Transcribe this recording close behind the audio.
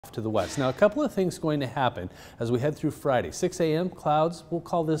to the west. Now, a couple of things going to happen as we head through Friday. 6 a.m. clouds, we'll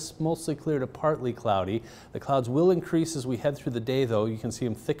call this mostly clear to partly cloudy. The clouds will increase as we head through the day, though. You can see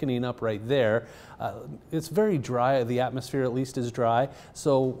them thickening up right there. It's very dry. The atmosphere at least is dry.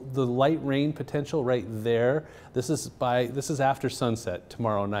 So the light rain potential right there. This is after sunset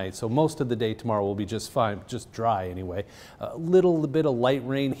tomorrow night. So most of the day tomorrow will be just fine, just dry anyway. A little bit of light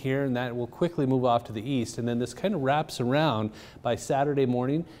rain here, and that will quickly move off to the east. And then this kind of wraps around by Saturday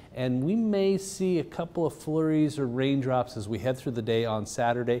morning. And we may see a couple of flurries or raindrops as we head through the day on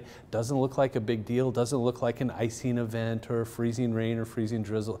Saturday. Doesn't look like a big deal. Doesn't look like an icing event or freezing rain or freezing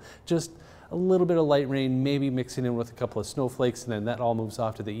drizzle. Just a little bit of light rain, maybe mixing in with a couple of snowflakes, and then that all moves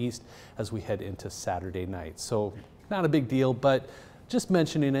off to the east as we head into Saturday night. So not a big deal, but just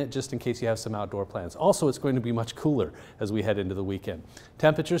mentioning it just in case you have some outdoor plans. Also, it's going to be much cooler as we head into the weekend.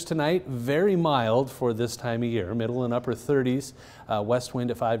 Temperatures tonight, very mild for this time of year, middle and upper 30s, west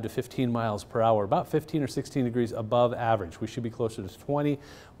wind at 5 to 15 miles per hour, about 15 or 16 degrees above average. We should be closer to 20.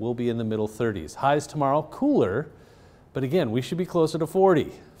 We'll be in the middle 30s. Highs tomorrow, cooler, but again, we should be closer to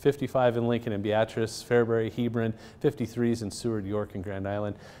 40. 55 in Lincoln and Beatrice, Fairbury, Hebron, 53s in Seward, York, and Grand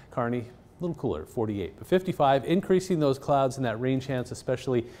Island. Kearney, a little cooler, 48, but 55, increasing those clouds and that rain chance,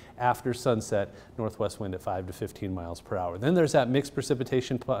 especially after sunset, northwest wind at 5 to 15 miles per hour. Then there's that mixed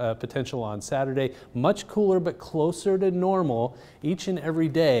precipitation potential on Saturday, much cooler but closer to normal each and every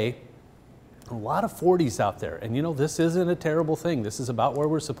day. A lot of 40s out there, and you know, this isn't a terrible thing. This is about where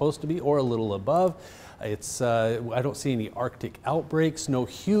we're supposed to be or a little above. It's I don't see any Arctic outbreaks, no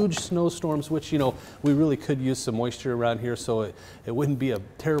huge snowstorms, which, you know, we really could use some moisture around here, so it wouldn't be a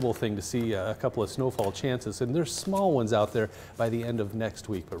terrible thing to see a couple of snowfall chances. And there's small ones out there by the end of next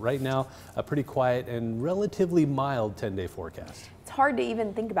week. But right now, a pretty quiet and relatively mild 10-day forecast. It's hard to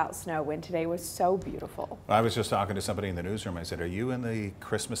even think about snow when today was so beautiful. I was just talking to somebody in the newsroom. I said, are you in the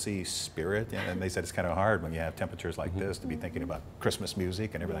Christmassy spirit? And they said it's kind of hard when you have temperatures like this to be thinking about Christmas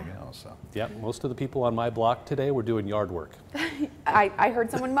music and everything else. So. Yeah, most of the people on my block today were doing yard work. I heard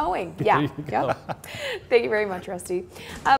someone mowing. Yeah. Yep. Thank you very much, Rusty.